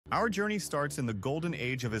Our journey starts in the golden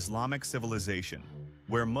age of Islamic civilization,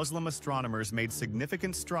 where Muslim astronomers made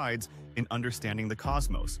significant strides in understanding the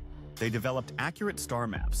cosmos. They developed accurate star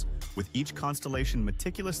maps, with each constellation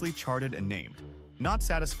meticulously charted and named. Not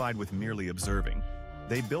satisfied with merely observing,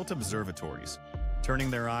 they built observatories,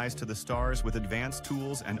 turning their eyes to the stars with advanced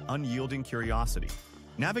tools and unyielding curiosity.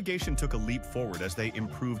 Navigation took a leap forward as they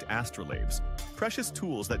improved astrolabes, precious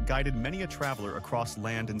tools that guided many a traveler across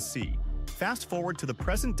land and sea. Fast forward to the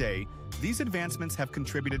present day, these advancements have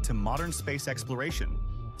contributed to modern space exploration,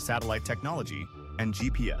 satellite technology, and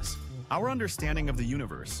GPS. Our understanding of the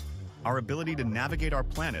universe, our ability to navigate our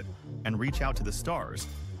planet and reach out to the stars,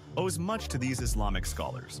 owes much to these Islamic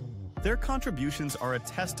scholars. Their contributions are a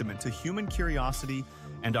testament to human curiosity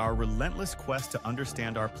and our relentless quest to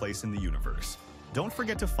understand our place in the universe. Don't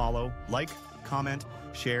forget to follow, like, comment,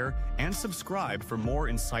 share, and subscribe for more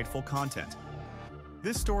insightful content.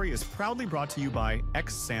 This story is proudly brought to you by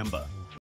Samba.